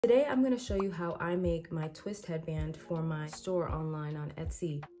Today I'm going to show you how I make my twist headband for my store online on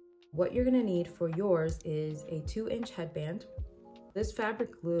Etsy. What you're going to need for yours is a 2-inch headband. This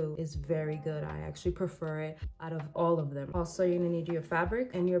fabric glue is very good. I actually prefer it out of all of them. Also, you're going to need your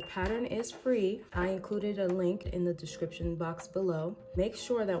fabric, and your pattern is free. I included a link in the description box below. Make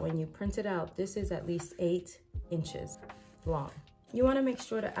sure that when you print it out, this is at least 8 inches long. You want to make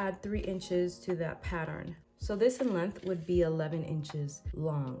sure to add 3 inches to that pattern. So this in length would be 11 inches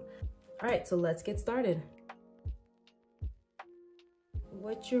long. All right, so let's get started.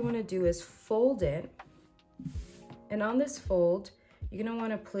 What you're gonna do is fold it, and on this fold, you're gonna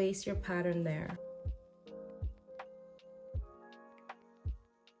wanna place your pattern there.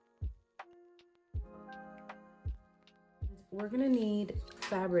 We're gonna need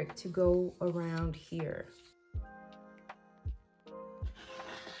fabric to go around here.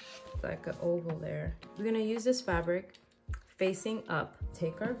 Like an oval there. We're gonna use this fabric facing up.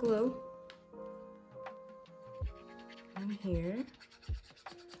 Take our glue in here.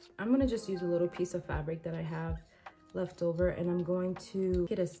 I'm gonna just use a little piece of fabric that I have left over, and I'm going to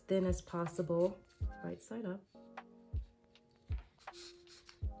get as thin as possible, right side up.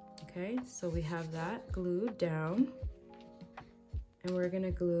 Okay, so we have that glued down, and we're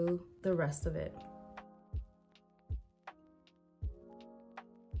gonna glue the rest of it.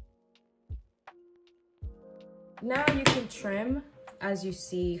 Now you can trim as you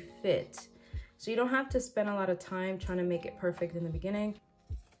see fit. So you don't have to spend a lot of time trying to make it perfect in the beginning.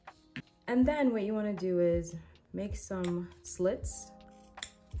 And then what you want to do is make some slits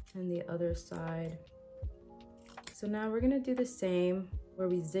on the other side. So now we're going to do the same where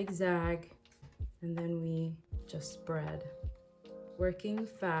we zigzag and then we just spread. Working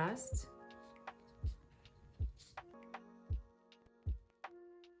fast.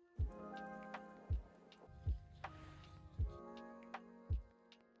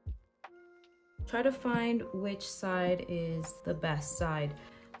 Try to find which side is the best side.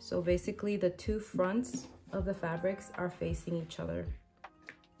 So basically the 2 fronts of the fabrics are facing each other.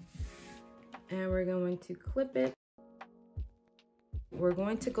 And we're going to clip it. We're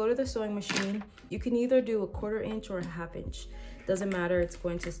going to go to the sewing machine. You can either do a 1/4 inch or a 1/2 inch. Doesn't matter, it's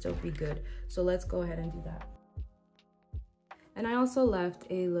going to still be good. So let's go ahead and do that. And I also left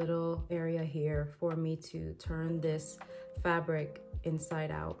a little area here for me to turn this fabric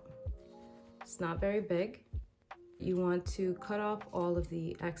inside out. It's not very big. You want to cut off all of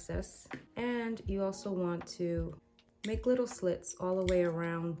the excess, and you also want to make little slits all the way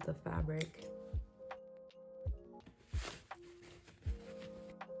around the fabric.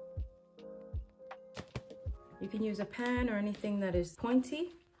 You can use a pen or anything that is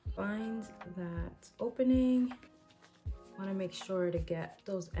pointy. Find that opening. Want to make sure to get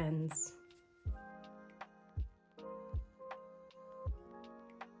those ends.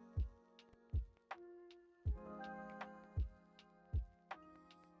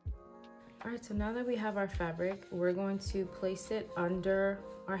 All right, so now that we have our fabric, we're going to place it under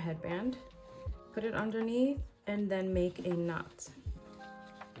our headband, put it underneath, and then make a knot.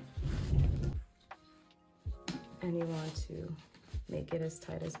 And you want to make it as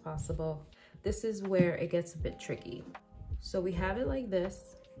tight as possible. This is where it gets a bit tricky. So we have it like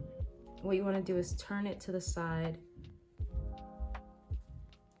this. What you want to do is turn it to the side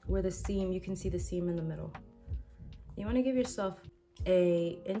where the seam, you can see the seam in the middle. You want to give yourself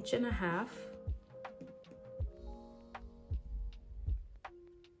a 1.5 inches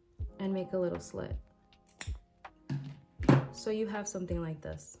and make a little slit. So you have something like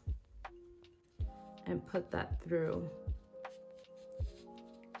this, and put that through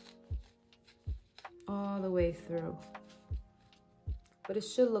all the way through. But it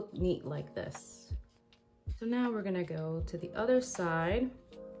should look neat like this. So now we're gonna go to the other side.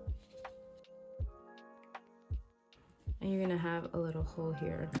 And you're gonna have a little hole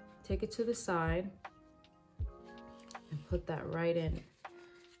here. Take it to the side and put that right in.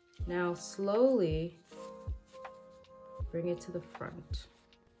 Now slowly bring it to the front.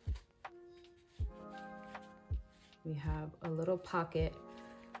 We have a little pocket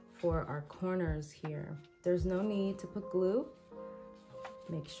for our corners here. There's no need to put glue.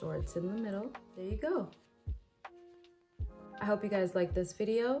 Make sure it's in the middle. There you go. I hope you guys liked this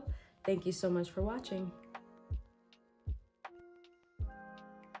video. Thank you so much for watching.